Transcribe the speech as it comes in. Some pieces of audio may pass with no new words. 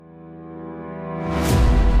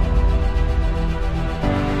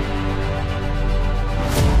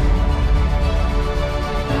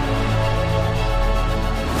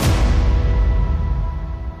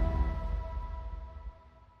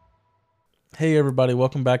Hey everybody,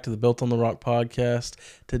 welcome back to the Built on the Rock podcast.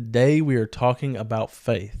 Today we are talking about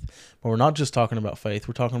faith. But we're not just talking about faith,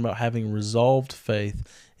 we're talking about having resolved faith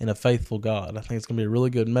in a faithful God. I think it's going to be a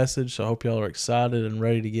really good message, so I hope y'all are excited and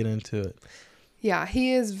ready to get into it. Yeah,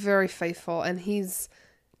 he is very faithful, and he's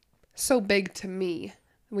so big to me.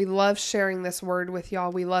 We love sharing this word with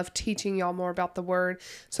y'all. We love teaching y'all more about the word.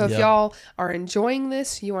 So if y'all are enjoying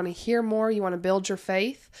this, you want to hear more, you want to build your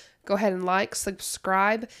faith, go ahead and like,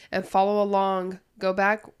 subscribe, and follow along. Go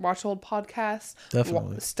back, watch old podcasts.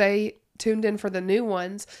 Definitely. Stay tuned in for the new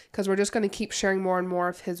ones, because we're just going to keep sharing more and more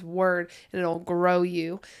of his word, and it'll grow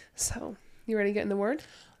you. So, you ready to get in the word?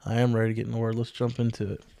 I am ready to get in the word. Let's jump into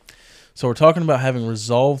it. So we're talking about having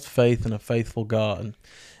resolved faith in a faithful God.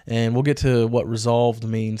 And we'll get to what resolved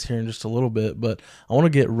means here in just a little bit, but I want to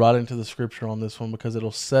get right into the scripture on this one because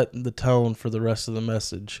it'll set the tone for the rest of the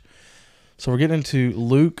message. So we're getting into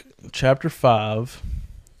Luke chapter 5,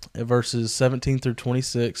 verses 17 through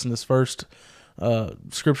 26. And this first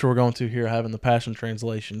scripture we're going to here, I have in the Passion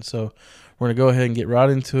Translation. So we're going to go ahead and get right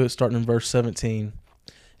into it, starting in verse 17.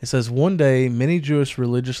 It says, "One day, many Jewish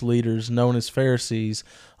religious leaders known as Pharisees,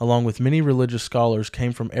 along with many religious scholars,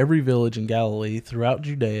 came from every village in Galilee, throughout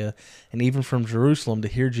Judea, and even from Jerusalem to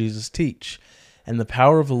hear Jesus teach. And the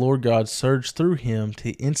power of the Lord God surged through him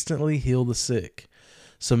to instantly heal the sick.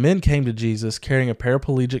 So men came to Jesus, carrying a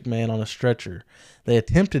paraplegic man on a stretcher. They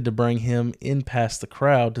attempted to bring him in past the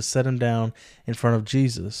crowd to set him down in front of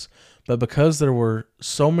Jesus. But because there were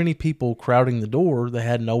so many people crowding the door, they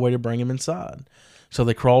had no way to bring him inside. So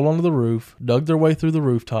they crawled onto the roof, dug their way through the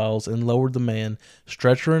roof tiles, and lowered the man,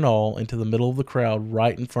 stretcher and all, into the middle of the crowd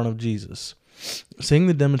right in front of Jesus. Seeing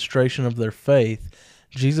the demonstration of their faith,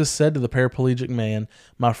 Jesus said to the paraplegic man,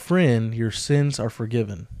 'My friend, your sins are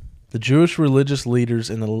forgiven.' The Jewish religious leaders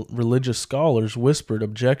and the religious scholars whispered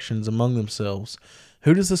objections among themselves.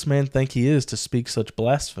 'Who does this man think he is to speak such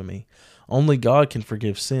blasphemy? Only God can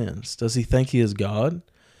forgive sins. Does he think he is God?'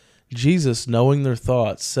 Jesus, knowing their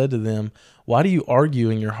thoughts, said to them, 'Why do you argue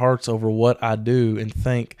in your hearts over what I do and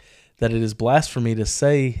think that it is blasphemy to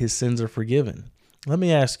say his sins are forgiven? Let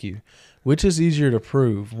me ask you, which is easier to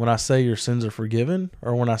prove, when I say your sins are forgiven,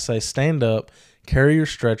 or when I say stand up, carry your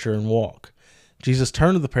stretcher, and walk?' Jesus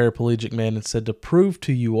turned to the paraplegic man and said, 'To prove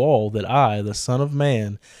to you all that I, the Son of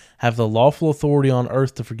Man, have the lawful authority on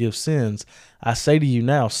earth to forgive sins, I say to you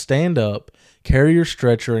now, stand up, carry your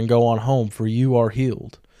stretcher, and go on home, for you are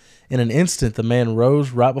healed.' In an instant, the man rose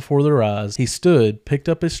right before their eyes. He stood, picked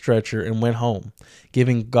up his stretcher, and went home,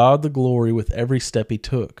 giving God the glory with every step he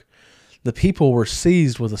took. The people were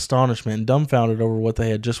seized with astonishment and dumbfounded over what they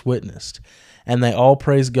had just witnessed. And they all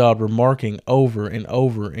praised God, remarking over and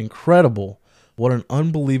over, 'Incredible! What an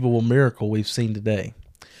unbelievable miracle we've seen today.'"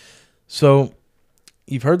 So,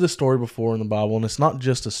 you've heard this story before in the Bible, and it's not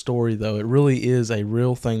just a story, though. It really is a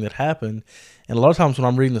real thing that happened. And a lot of times when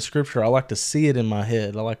I'm reading the scripture, I like to see it in my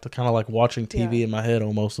head. I like to kind of like watching TV in my head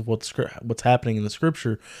almost of what's happening in the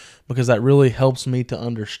scripture, because that really helps me to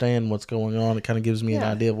understand what's going on. It kind of gives me an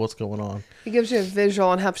idea of what's going on. It gives you a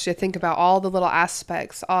visual and helps you think about all the little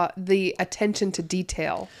aspects, the attention to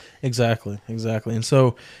detail. Exactly. And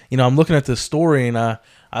so, I'm looking at this story, and I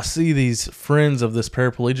see these friends of this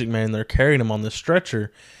paraplegic man. They're carrying him on this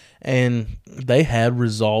stretcher, and they had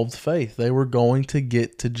resolved faith. They were going to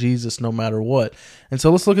get to Jesus no matter what. And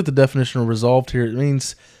so let's look at the definition of resolved here. It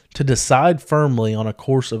means to decide firmly on a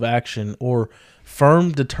course of action or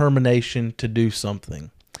firm determination to do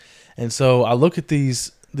something. And so I look at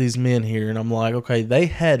these men here, and I'm like, okay, they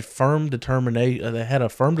had firm determination. They had a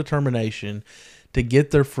firm determination to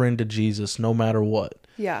get their friend to Jesus no matter what.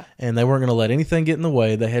 Yeah. And they weren't going to let anything get in the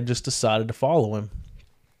way. They had just decided to follow him,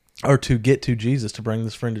 or to get to Jesus, to bring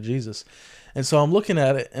this friend to Jesus. And so I'm looking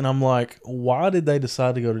at it, and I'm like, why did they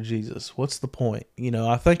decide to go to Jesus? What's the point?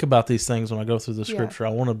 I think about these things when I go through the scripture. I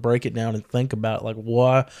want to break it down and think about, like,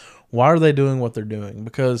 why are they doing what they're doing?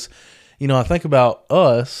 Because, I think about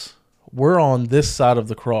us. We're on this side of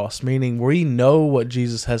the cross, meaning we know what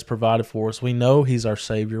Jesus has provided for us. We know he's our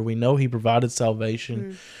Savior. We know he provided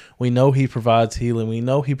salvation. We know he provides healing. We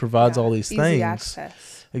know he provides all these things. Easy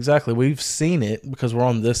access. Exactly. We've seen it because we're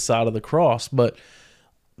on this side of the cross. But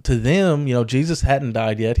to them, Jesus hadn't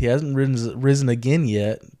died yet. He hasn't risen again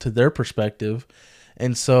yet, to their perspective.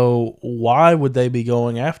 And so why would they be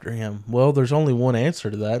going after him? Well, there's only one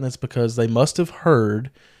answer to that, and it's because they must have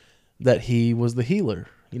heard that he was the healer.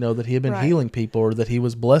 That he had been healing people, or that he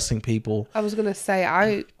was blessing people. I was going to say,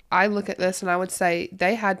 I look at this and I would say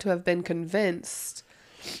they had to have been convinced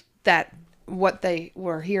that what they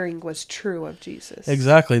were hearing was true of Jesus.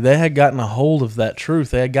 Exactly. They had gotten a hold of that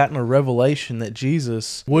truth. They had gotten a revelation that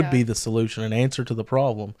Jesus would be the solution, an answer to the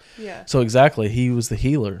problem. Yeah. So exactly, he was the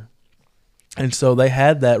healer. And so they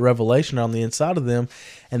had that revelation on the inside of them,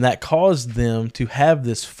 and that caused them to have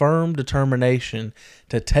this firm determination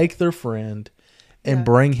to take their friend and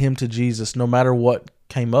bring him to Jesus no matter what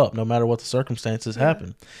came up, no matter what the circumstances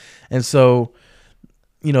happened. And so,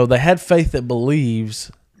 you know, they had faith that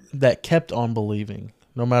believes, that kept on believing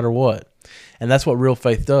no matter what. And that's what real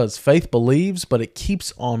faith does. Faith believes, but it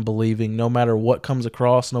keeps on believing no matter what comes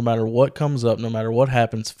across, no matter what comes up, no matter what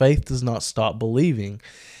happens. Faith does not stop believing.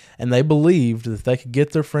 And they believed that if they could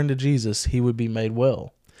get their friend to Jesus, he would be made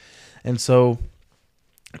well. And so,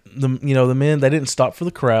 the men, they didn't stop for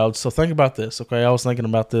the crowd. So think about this, okay? I was thinking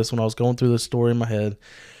about this when I was going through this story in my head.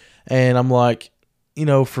 And I'm like, you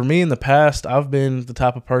know, for me in the past, I've been the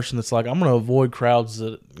type of person that's like, I'm going to avoid crowds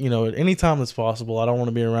at any time that's possible. I don't want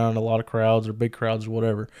to be around a lot of crowds or big crowds or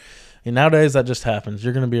whatever. And nowadays that just happens.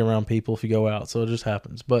 You're going to be around people if you go out. So it just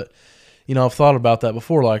happens. But, you know, I've thought about that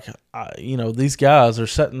before. Like, these guys are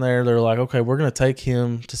sitting there. They're like, okay, we're going to take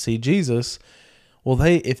him to see Jesus. Well,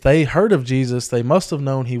 if they heard of Jesus, they must have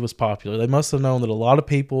known he was popular. They must have known that a lot of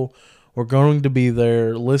people were going to be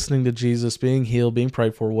there listening to Jesus, being healed, being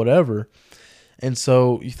prayed for, whatever. And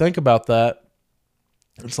so you think about that,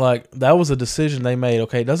 it's like that was a decision they made.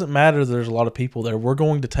 Okay, it doesn't matter that there's a lot of people there. We're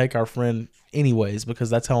going to take our friend anyways because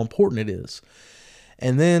that's how important it is.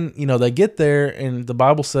 And then, you know, they get there and the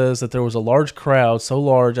Bible says that there was a large crowd, so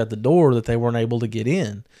large at the door that they weren't able to get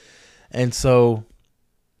in. And so,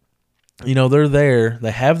 you know, they're there.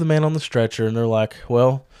 They have the man on the stretcher and they're like,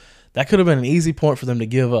 well, that could have been an easy point for them to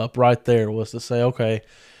give up right there, was to say, okay,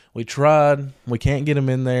 we tried. We can't get him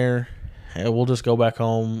in there. We'll just go back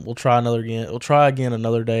home. We'll try again. We'll try again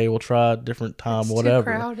another day. We'll try a different time,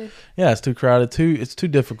 whatever. Too crowded. Yeah, it's too crowded. It's too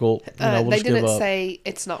difficult. We'll they didn't say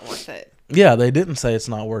it's not worth it. Yeah, they didn't say it's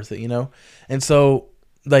not worth it, And so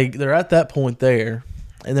they're at that point there.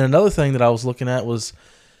 And then another thing that I was looking at was,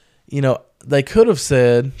 they could have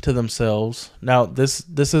said to themselves, now this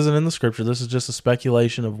isn't in the scripture. This is just a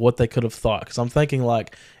speculation of what they could have thought. Because I'm thinking,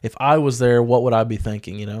 like, if I was there, what would I be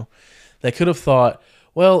thinking, They could have thought,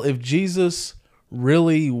 well, if Jesus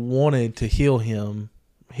really wanted to heal him,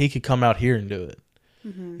 he could come out here and do it.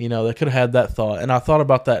 Mm-hmm. They could have had that thought. And I thought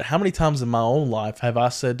about that. How many times in my own life have I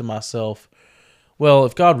said to myself, well,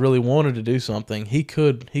 if God really wanted to do something, he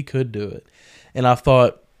could do it. And I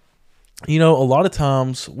thought, a lot of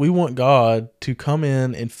times we want God to come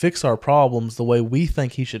in and fix our problems the way we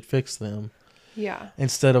think he should fix them. Yeah.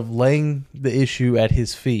 Instead of laying the issue at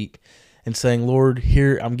his feet and saying, Lord,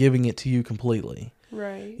 here, I'm giving it to you completely.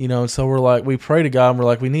 Right. And so we're like, we pray to God and we're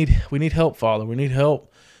like, we need help, Father. We need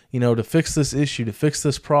help, to fix this issue, to fix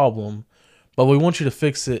this problem. But we want you to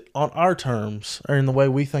fix it on our terms or in the way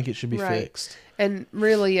we think it should be fixed. And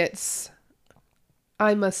really it's,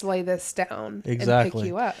 I must lay this down and pick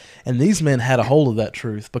you up. And these men had a hold of that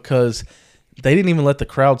truth because they didn't even let the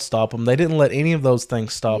crowd stop them. They didn't let any of those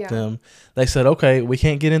things stop them. They said, okay, we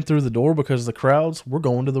can't get in through the door because of the crowds. We're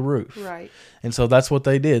going to the roof. Right. And so that's what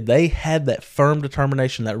they did. They had that firm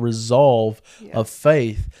determination, that resolve of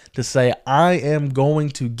faith to say, I am going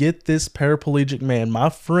to get this paraplegic man, my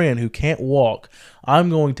friend who can't walk, I'm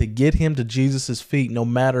going to get him to Jesus' feet no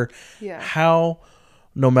matter how,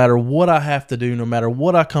 no matter what I have to do, no matter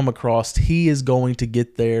what I come across, he is going to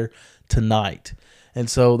get there tonight. And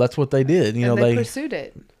so that's what they did. They pursued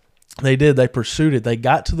it. They did. They pursued it. They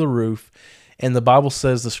got to the roof. And the Bible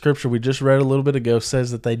says, the scripture we just read a little bit ago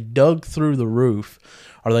says that they dug through the roof,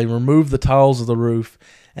 or they removed the tiles of the roof,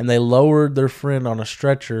 and they lowered their friend on a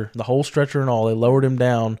stretcher, the whole stretcher and all. They lowered him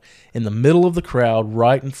down in the middle of the crowd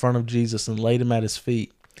right in front of Jesus and laid him at his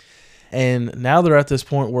feet. And now they're at this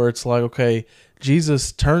point where it's like, okay,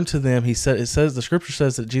 Jesus turned to them. The scripture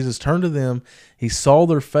says that Jesus turned to them. He saw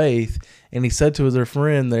their faith, and he said to their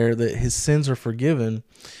friend there that his sins are forgiven.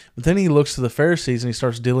 But then he looks to the Pharisees and he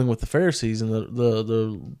starts dealing with the Pharisees and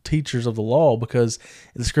the teachers of the law, because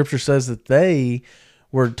the scripture says that they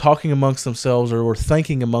were talking amongst themselves or were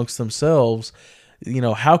thinking amongst themselves,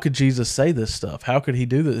 how could Jesus say this stuff? How could he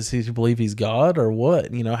do this? Does he believe he's God or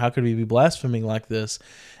what? How could he be blaspheming like this?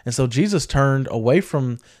 And so Jesus turned away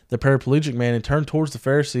from the paraplegic man and turned towards the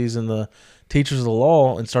Pharisees and the teachers of the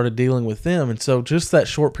law and started dealing with them. And so just that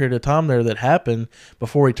short period of time there that happened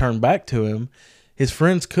before he turned back to him, his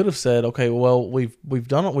friends could have said, okay, well, we've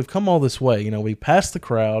done it. We've come all this way. We passed the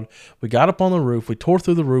crowd. We got up on the roof. We tore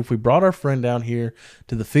through the roof. We brought our friend down here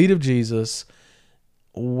to the feet of Jesus.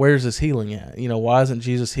 where's his healing at? Why isn't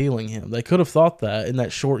Jesus healing him? They could have thought that in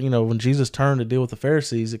that short, when Jesus turned to deal with the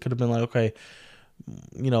Pharisees, it could have been like, okay,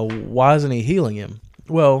 why isn't he healing him?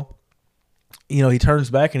 Well, he turns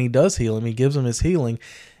back and he does heal him. He gives him his healing,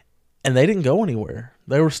 and they didn't go anywhere.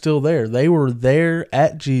 They were still there. They were there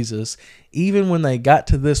at Jesus. Even when they got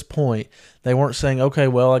to this point, they weren't saying, okay,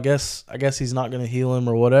 well, I guess he's not going to heal him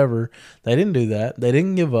or whatever. They didn't do that. They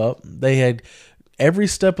didn't give up. They had every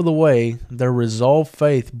step of the way, their resolved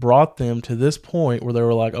faith brought them to this point where they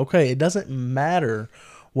were like, okay, it doesn't matter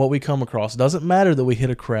what we come across. It doesn't matter that we hit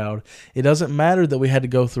a crowd. It doesn't matter that we had to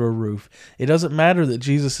go through a roof. It doesn't matter that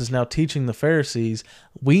Jesus is now teaching the Pharisees.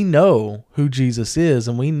 We know who Jesus is,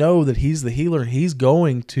 and we know that he's the healer, and he's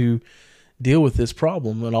going to deal with this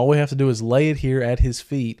problem. And all we have to do is lay it here at his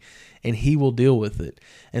feet, and he will deal with it.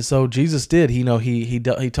 And so Jesus did. He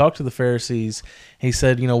talked to the Pharisees. He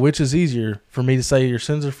said, which is easier for me to say your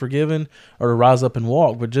sins are forgiven or to rise up and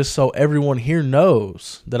walk? But just so everyone here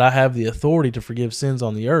knows that I have the authority to forgive sins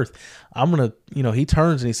on the earth, I'm going to, he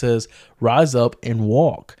turns and he says, rise up and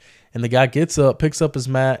walk. And the guy gets up, picks up his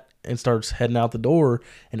mat, and starts heading out the door.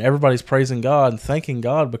 And everybody's praising God and thanking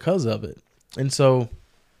God because of it. And so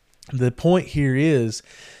the point here is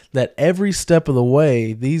that every step of the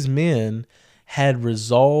way, these men had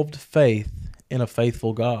resolved faith in a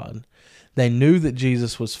faithful God. They knew that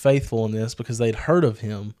Jesus was faithful in this because they'd heard of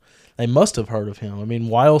him. They must have heard of him. I mean,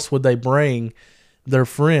 why else would they bring their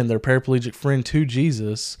friend, their paraplegic friend, to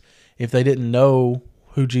Jesus if they didn't know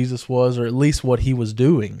who Jesus was or at least what he was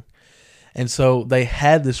doing? And so they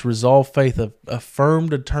had this resolved faith, a firm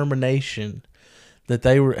determination that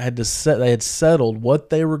they had settled what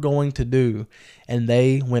they were going to do, and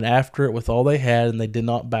they went after it with all they had, and they did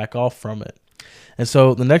not back off from it. And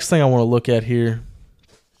so the next thing I want to look at here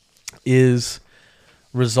is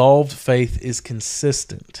resolved faith is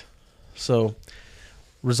consistent. So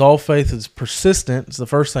resolved faith is persistent. It's the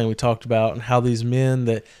first thing we talked about, and how these men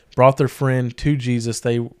that brought their friend to Jesus,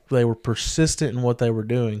 they were persistent in what they were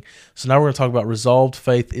doing. So now we're going to talk about resolved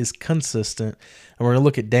faith is consistent. And we're going to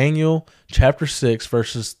look at Daniel chapter 6,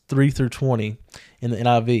 verses 3 through 20 in the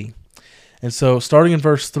NIV. And so starting in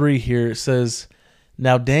verse 3 here, it says,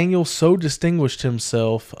 "Now Daniel so distinguished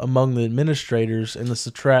himself among the administrators and the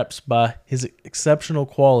satraps by his exceptional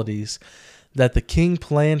qualities that the king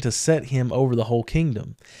planned to set him over the whole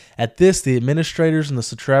kingdom. At this, the administrators and the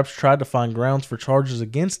satraps tried to find grounds for charges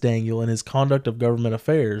against Daniel in his conduct of government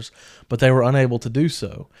affairs, but they were unable to do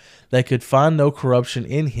so. They could find no corruption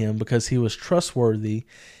in him because he was trustworthy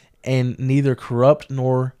and neither corrupt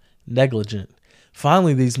nor negligent.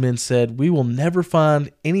 Finally, these men said, 'We will never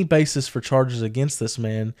find any basis for charges against this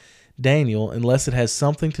man, Daniel, unless it has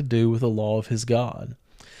something to do with the law of his God.'"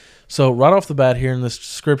 So right off the bat here in this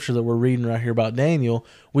scripture that we're reading right here about Daniel,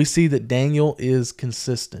 we see that Daniel is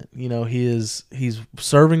consistent. He's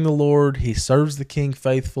serving the Lord. He serves the king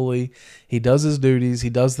faithfully. He does his duties. He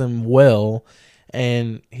does them well.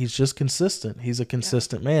 And he's just consistent. He's a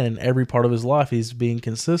consistent man in every part of his life. He's being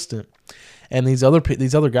consistent. And these other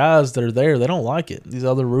guys that are there, they don't like it. These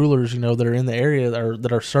other rulers, that are in the area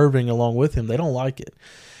that are serving along with him, they don't like it.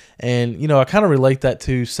 And, I kind of relate that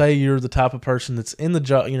to, say you're the type of person that's in the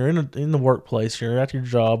job, you're in the workplace, you're at your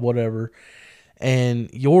job, whatever,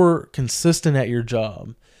 and you're consistent at your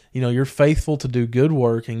job. You're faithful to do good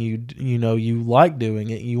work, and you like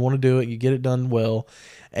doing it. You want to do it. You get it done well.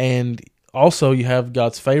 And also you have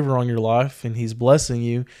God's favor on your life, and he's blessing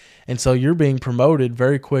you. And so you're being promoted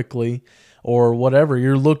very quickly or whatever.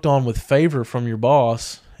 You're looked on with favor from your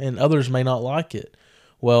boss, and others may not like it.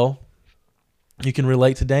 Well, you can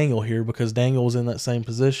relate to Daniel here because Daniel was in that same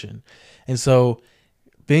position. And so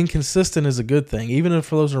being consistent is a good thing, even if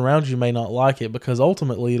for those around you may not like it, because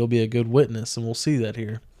ultimately it'll be a good witness, and we'll see that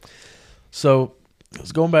here. So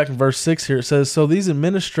it's going back in verse 6 here. It says, "So these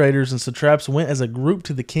administrators and satraps went as a group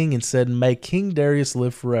to the king and said, 'May King Darius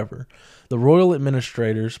live forever.' The royal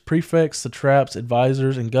administrators, prefects, satraps,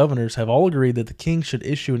 advisors, and governors have all agreed that the king should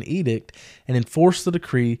issue an edict and enforce the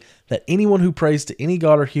decree that anyone who prays to any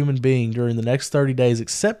god or human being during the next 30 days,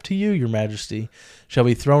 except to you, your majesty, shall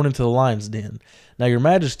be thrown into the lion's den. Now, your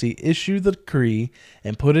majesty, issue the decree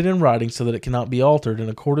and put it in writing so that it cannot be altered in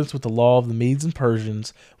accordance with the law of the Medes and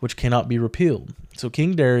Persians, which cannot be repealed." So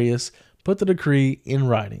King Darius put the decree in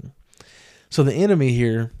writing. So the enemy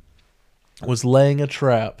here was laying a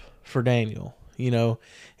trap for Daniel.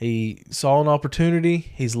 He saw an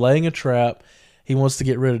opportunity. He's laying a trap. He wants to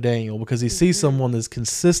get rid of Daniel because he sees someone that's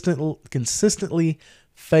consistently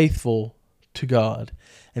faithful to God.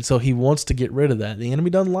 And so he wants to get rid of that. The enemy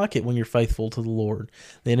doesn't like it when you're faithful to the Lord.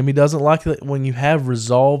 The enemy doesn't like it when you have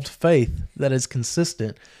resolved faith that is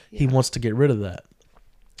consistent. He wants to get rid of that.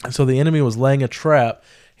 And so the enemy was laying a trap.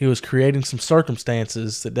 He was creating some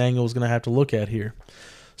circumstances that Daniel was going to have to look at here.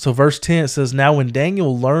 So verse 10, it says, "Now when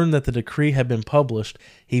Daniel learned that the decree had been published,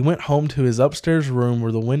 he went home to his upstairs room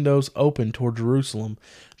where the windows opened toward Jerusalem.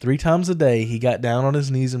 3 times a day he got down on his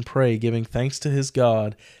knees and prayed, giving thanks to his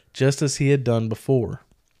God, just as he had done before."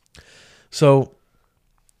 So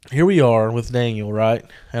here we are with Daniel, right?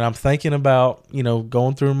 And I'm thinking about,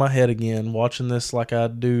 going through my head again, watching this like I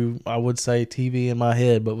do, I would say TV in my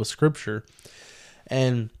head, but with scripture.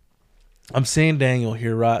 And I'm seeing Daniel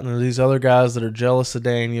here, right? And there are these other guys that are jealous of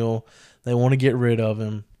Daniel. They want to get rid of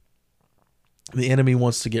him. The enemy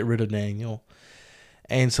wants to get rid of Daniel.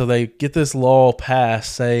 And so they get this law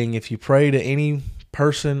passed saying if you pray to any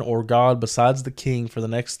person or God besides the king for the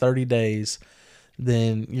next 30 days,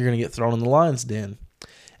 then you're going to get thrown in the lion's den.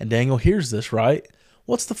 And Daniel hears this, right?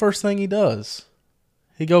 What's the first thing he does?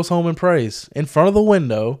 He goes home and prays in front of the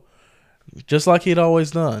window, just like he'd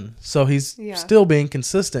always done. So he's still being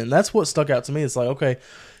consistent. And that's what stuck out to me. It's like, okay,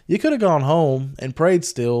 you could have gone home and prayed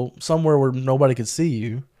still somewhere where nobody could see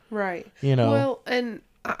you. Right. Well, and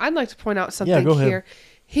I'd like to point out something go here. ahead.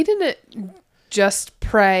 He didn't just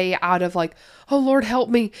pray out of like, oh, Lord, help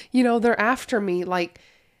me. They're after me. Like,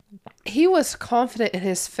 he was confident in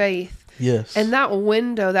his faith. Yes. And that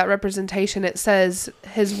window, that representation, it says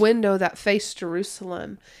his window that faced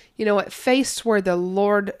Jerusalem. It faced where the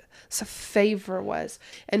Lord's favor was.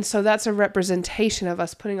 And so that's a representation of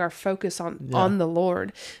us putting our focus on the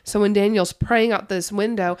Lord. So when Daniel's praying out this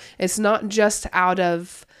window, it's not just out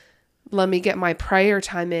of, let me get my prayer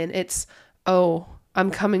time in. It's, oh,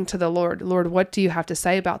 I'm coming to the Lord. Lord, what do you have to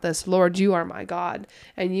say about this? Lord, you are my God,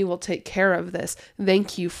 and you will take care of this.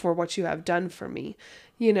 Thank you for what you have done for me.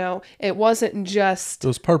 It wasn't just... It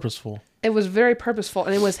was purposeful. It was very purposeful,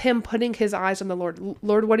 and it was him putting his eyes on the Lord.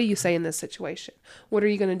 Lord, what do you say in this situation? What are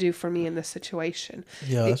you going to do for me in this situation?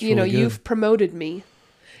 Yeah, that's really good. You've promoted me.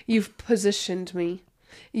 You've positioned me.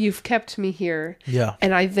 You've kept me here. Yeah.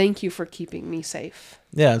 And I thank you for keeping me safe.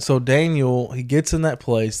 Yeah, and so Daniel, he gets in that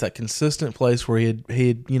place, that consistent place where he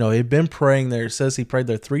had been praying there. It says he prayed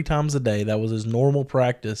there 3 times a day. That was his normal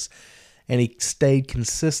practice, and he stayed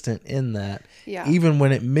consistent in that. Yeah. Even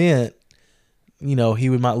when it meant, he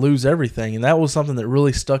might lose everything. And that was something that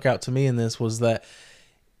really stuck out to me in this, was that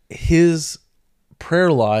his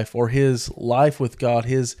prayer life, or his life with God,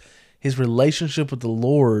 his relationship with the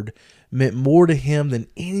Lord, meant more to him than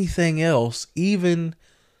anything else, even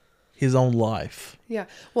his own life. Yeah.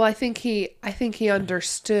 Well, I think he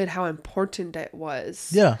understood how important it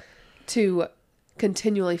was. Yeah. To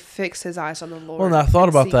continually fix his eyes on the Lord. Well, and I thought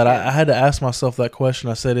about that. I had to ask myself that question.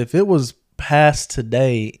 I said, if it was passed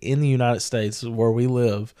today in the United States where we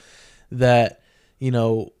live, that,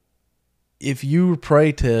 if you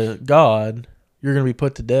pray to God, you're going to be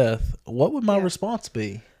put to death, what would my response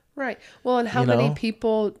be? Right. Well, and how many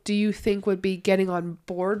people do you think would be getting on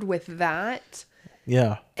board with that?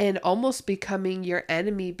 Yeah. And almost becoming your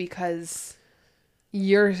enemy because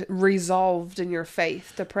you're resolved in your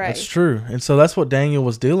faith to pray. That's true. And so that's what Daniel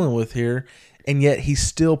was dealing with here. And yet he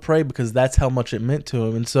still prayed because that's how much it meant to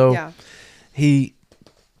him. And so he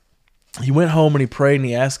went home and he prayed and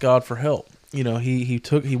he asked God for help. He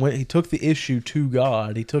took the issue to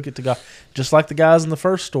God. He took it to God. Just like the guys in the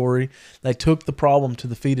first story, they took the problem to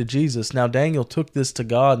the feet of Jesus. Now Daniel took this to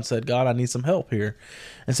God and said, God, I need some help here.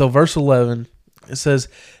 And so verse 11, it says,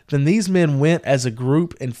 "Then these men went as a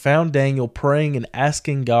group and found Daniel praying and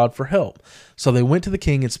asking God for help. So they went to the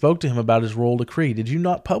king and spoke to him about his royal decree. Did you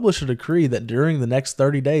not publish a decree that during the next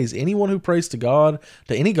 30 days, anyone who prays to God,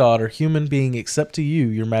 to any god or human being except to you,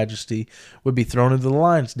 your majesty, would be thrown into the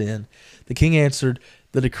lion's den?" The king answered,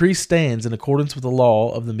 "The decree stands in accordance with the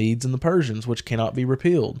law of the Medes and the Persians, which cannot be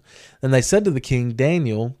repealed." Then they said to the king,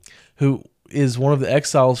 "Daniel, who is one of the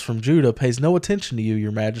exiles from Judah, pays no attention to you,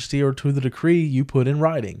 your majesty, or to the decree you put in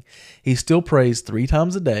writing. He still prays 3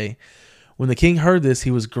 times a day." When the king heard this,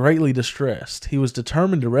 he was greatly distressed. He was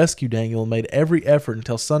determined to rescue Daniel and made every effort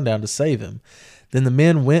until sundown to save him. Then the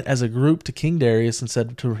men went as a group to King Darius and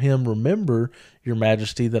said to him, "Remember, your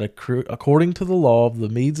majesty, that according to the law of the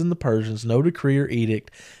Medes and the Persians, no decree or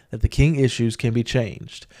edict that the king issues can be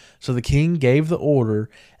changed." So the king gave the order,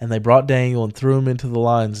 and they brought Daniel and threw him into the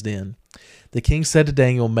lion's den. The king said to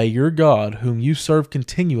Daniel, "May your God, whom you serve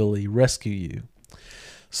continually, rescue you."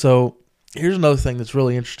 So here's another thing that's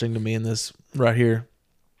really interesting to me in this right here,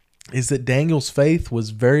 is that Daniel's faith was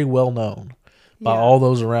very well known by all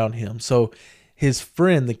those around him. So his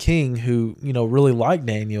friend, the king, who, really liked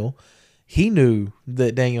Daniel, he knew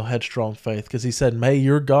that Daniel had strong faith because he said, "May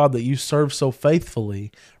your God that you serve so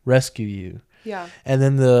faithfully rescue you." Yeah. And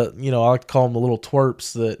then I like to call them the little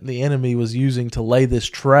twerps that the enemy was using to lay this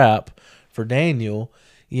trap for Daniel,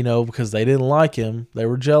 because they didn't like him. They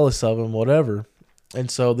were jealous of him, whatever. And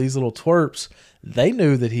so these little twerps, they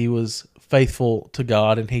knew that he was faithful to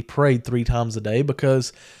God and he prayed 3 times a day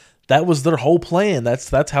because that was their whole plan.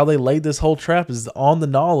 That's how they laid this whole trap, is on the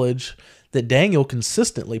knowledge that Daniel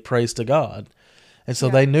consistently prays to God. And so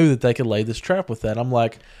they knew that they could lay this trap with that. I'm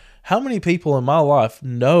like, how many people in my life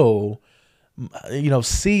see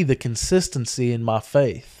the consistency in my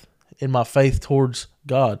faith towards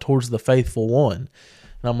God, towards the faithful one?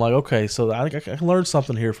 And I'm like, okay, so I can learn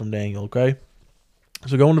something here from Daniel, okay?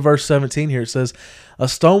 So going to verse 17 here, it says, a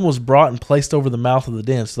stone was brought and placed over the mouth of the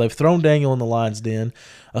den. So they've thrown Daniel in the lion's den.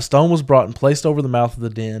 A stone was brought and placed over the mouth of the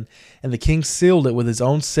den, and the king sealed it with his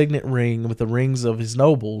own signet ring with the rings of his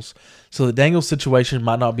nobles, so that Daniel's situation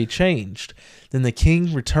might not be changed. Then the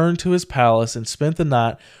king returned to his palace and spent the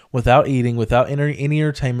night without eating, without any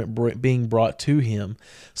entertainment being brought to him.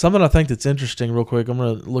 Something I think that's interesting real quick, I'm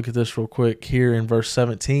going to look at this real quick here in verse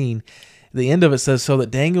 17. The end of it says, so that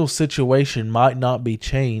Daniel's situation might not be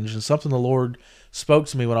changed. And something the Lord spoke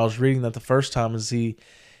to me when I was reading that the first time is he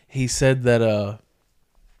said that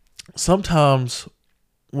sometimes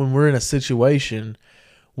when we're in a situation,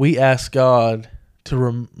 we ask God to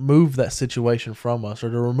remove that situation from us or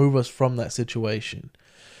to remove us from that situation.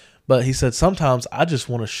 But he said, sometimes I just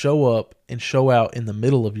want to show up and show out in the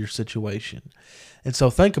middle of your situation. And so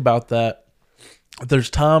think about that. There's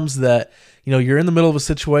times that, you're in the middle of a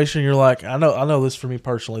situation. You're like, I know this for me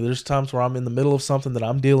personally. There's times where I'm in the middle of something that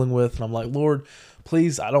I'm dealing with, and I'm like, Lord,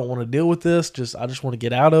 please, I don't want to deal with this. I just want to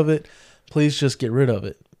get out of it. Please just get rid of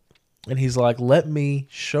it. And he's like, let me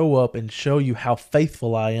show up and show you how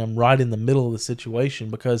faithful I am right in the middle of the situation.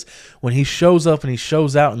 Because when he shows up and he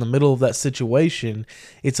shows out in the middle of that situation,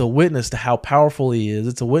 it's a witness to how powerful he is.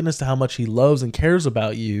 It's a witness to how much he loves and cares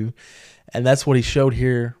about you. And that's what he showed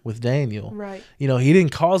here with Daniel. Right. He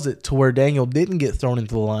didn't cause it to where Daniel didn't get thrown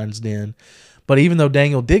into the lion's den. But even though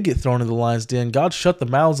Daniel did get thrown into the lion's den, God shut the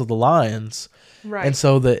mouths of the lions. Right. And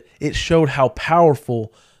so that it showed how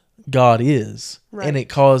powerful God is. Right. And it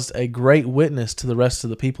caused a great witness to the rest of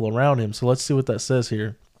the people around him. So let's see what that says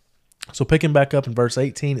here. So picking back up in verse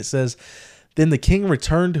 18, it says, then the king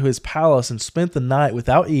returned to his palace and spent the night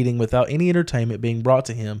without eating, without any entertainment being brought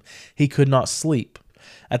to him. He could not sleep.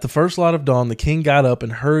 At the first light of dawn, the king got up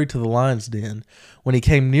and hurried to the lion's den. When he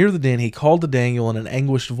came near the den, he called to Daniel in an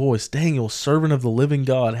anguished voice, Daniel, servant of the living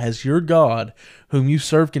God, has your God, whom you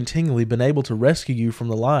serve continually, been able to rescue you from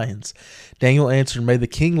the lions? Daniel answered, may the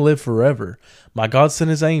king live forever. My God sent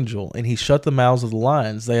his angel, and he shut the mouths of the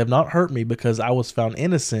lions. They have not hurt me because I was found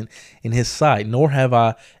innocent in his sight, nor have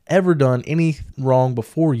I ever done any wrong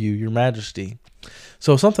before you, your majesty.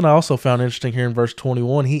 So something I also found interesting here in verse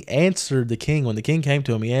 21, he answered the king. When the king came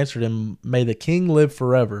to him, he answered him, may the king live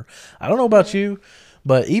forever. I don't know about you,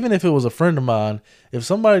 but even if it was a friend of mine, if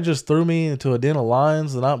somebody just threw me into a den of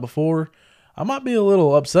lions the night before, I might be a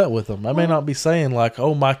little upset with them. I may not be saying like,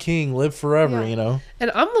 oh, my king, live forever,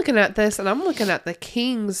 And I'm looking at this, and I'm looking at the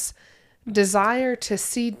king's desire to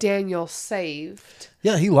see Daniel saved.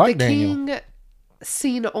 Yeah, he liked Daniel. The king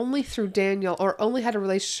seen only through Daniel, or only had a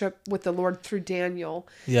relationship with the Lord through Daniel.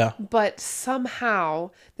 Yeah. But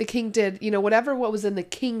somehow the king did, what was in the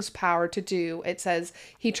king's power to do. It says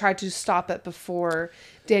he tried to stop it before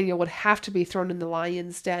Daniel would have to be thrown in the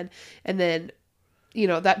lion's den. And then,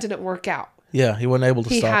 that didn't work out. Yeah, he wasn't able to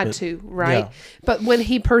stop it. He had to, right? Yeah. But when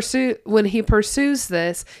he pursues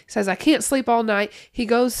this, he says, I can't sleep all night. He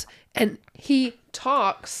goes and he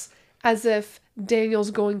talks as if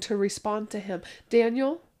Daniel's going to respond to him.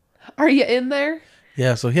 Daniel, are you in there?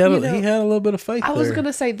 Yeah, so he had a little bit of faith. I was going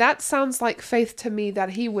to say that sounds like faith to me,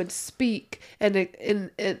 that he would speak and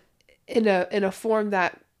in a form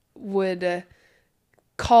that would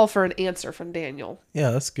call for an answer from Daniel.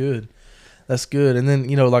 Yeah, that's good. That's good. And then,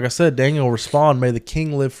 like I said, Daniel will respond, may the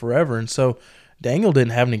king live forever. And so Daniel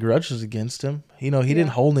didn't have any grudges against him. He didn't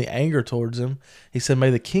hold any anger towards him. He said, may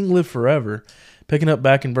the king live forever. Picking up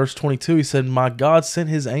back in verse 22, he said, my God sent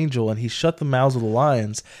his angel, and he shut the mouths of the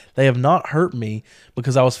lions. They have not hurt me,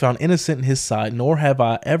 because I was found innocent in his sight, nor have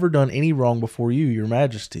I ever done any wrong before you, your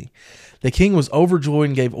majesty. The king was overjoyed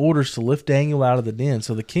and gave orders to lift Daniel out of the den.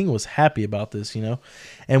 So the king was happy about this,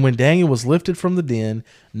 And when Daniel was lifted from the den,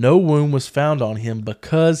 no wound was found on him,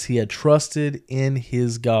 because he had trusted in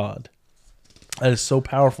his God. That is so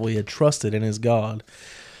powerful. He had trusted in his God.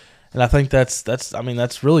 And I think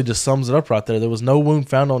that's really just sums it up right there. There was no wound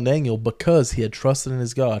found on Daniel because he had trusted in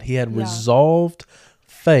his God. He had resolved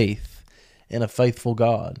faith in a faithful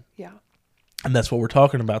God. Yeah. And that's what we're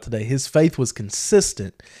talking about today. His faith was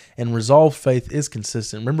consistent, and resolved faith is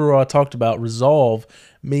consistent. Remember what I talked about? Resolve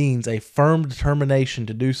means a firm determination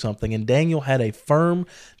to do something. And Daniel had a firm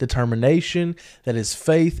determination that his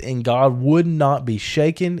faith in God would not be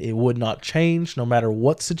shaken. It would not change no matter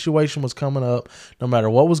what situation was coming up, no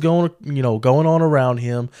matter what was going on around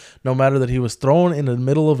him, no matter that he was thrown in the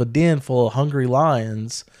middle of a den full of hungry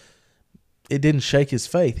lions. It didn't shake his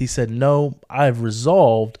faith. He said, no, I've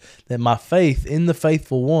resolved that my faith in the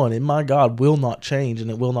faithful one, in my God, will not change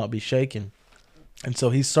and it will not be shaken. And so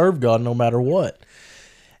he served God no matter what.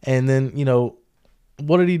 And then,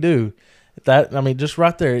 what did he do? Just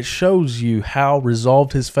right there, it shows you how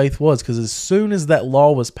resolved his faith was. Because as soon as that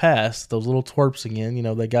law was passed, those little twerps again,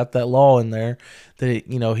 they got that law in there that,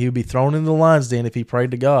 he would be thrown into the lion's den if he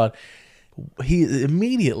prayed to God. He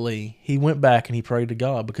immediately went back and he prayed to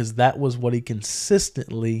God, because that was what he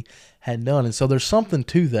consistently had done. And so there's something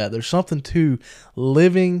to that. There's something to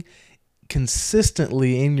living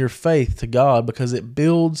consistently in your faith to God, because it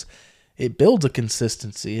builds a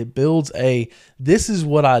consistency. It builds this is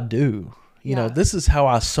what I do. This is how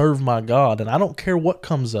I serve my God. And I don't care what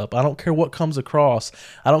comes up. I don't care what comes across.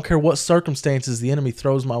 I don't care what circumstances the enemy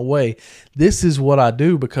throws my way. This is what I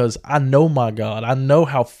do because I know my God. I know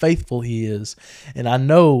how faithful he is. And I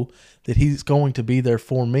know that he's going to be there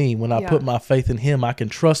for me. When I put my faith in him, I can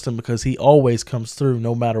trust him because he always comes through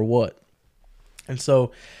no matter what. And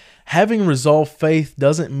so having resolved faith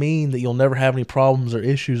doesn't mean that you'll never have any problems or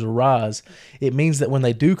issues arise. It means that when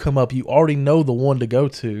they do come up, you already know the one to go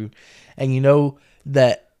to. And you know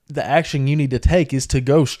that the action you need to take is to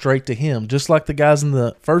go straight to him. Just like the guys in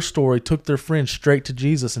the first story took their friend straight to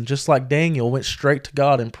Jesus. And just like Daniel went straight to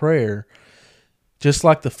God in prayer. Just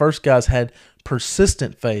like the first guys had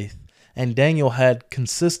persistent faith. And Daniel had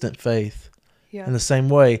consistent faith. Yeah. In the same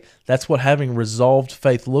way, that's what having resolved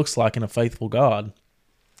faith looks like in a faithful God.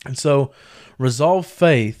 And so resolved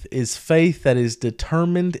faith is faith that is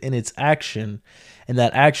determined in its action, and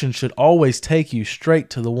that action should always take you straight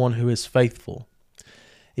to the one who is faithful.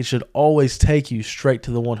 It should always take you straight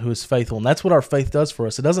to the one who is faithful. And that's what our faith does for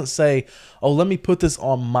us. It doesn't say, oh, let me put this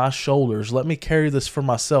on my shoulders. Let me carry this for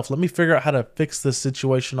myself. Let me figure out how to fix this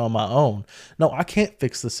situation on my own. No, I can't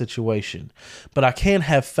fix the situation. But I can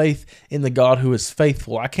have faith in the God who is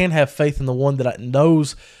faithful. I can have faith in the one that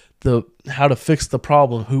knows how to fix the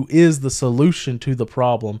problem, who is the solution to the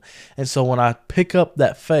problem. And so when I pick up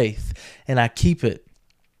that faith and I keep it,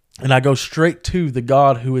 and I go straight to the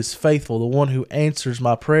God who is faithful, the one who answers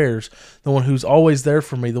my prayers, the one who's always there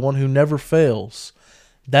for me, the one who never fails.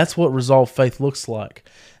 That's what resolved faith looks like.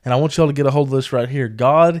 And I want y'all to get a hold of this right here.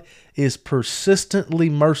 God is persistently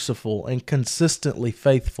merciful and consistently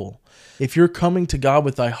faithful. If you're coming to God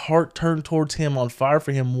with a heart turned towards him, on fire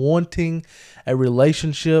for him, wanting a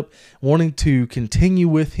relationship, wanting to continue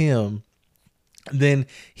with him, then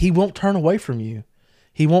he won't turn away from you.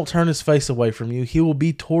 He won't turn his face away from you. He will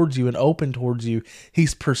be towards you and open towards you.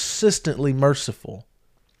 He's persistently merciful.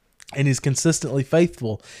 And he's consistently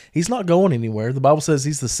faithful. He's not going anywhere. The Bible says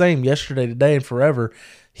he's the same yesterday, today, and forever.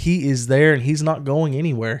 He is there and he's not going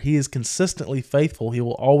anywhere. He is consistently faithful. He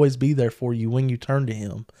will always be there for you when you turn to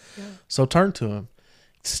him. Yeah. So turn to him.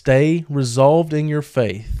 Stay resolved in your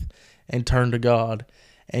faith and turn to God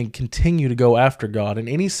and continue to go after God. In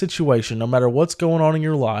any situation, no matter what's going on in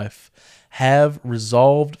your life, have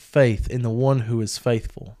resolved faith in the one who is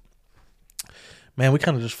faithful. Man, we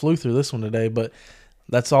kind of just flew through this one today, but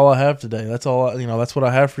that's all I have today. That's all, that's what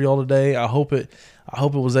I have for y'all today. I hope it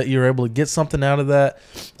was that you're able to get something out of that,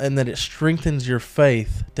 and that it strengthens your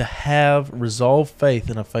faith to have resolved faith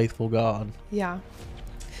in a faithful God. Yeah.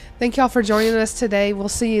 Thank y'all for joining us today. We'll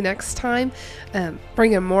see you next time,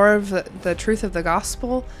 bringing more of the truth of the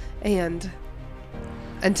gospel. And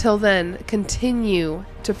until then, continue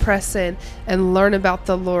to press in and learn about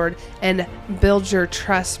the Lord and build your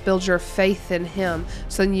trust, build your faith in him,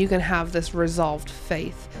 so then you can have this resolved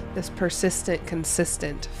faith, this persistent,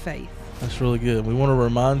 consistent faith. That's really good. We want to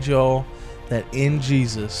remind y'all that in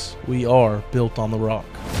Jesus, we are built on the rock.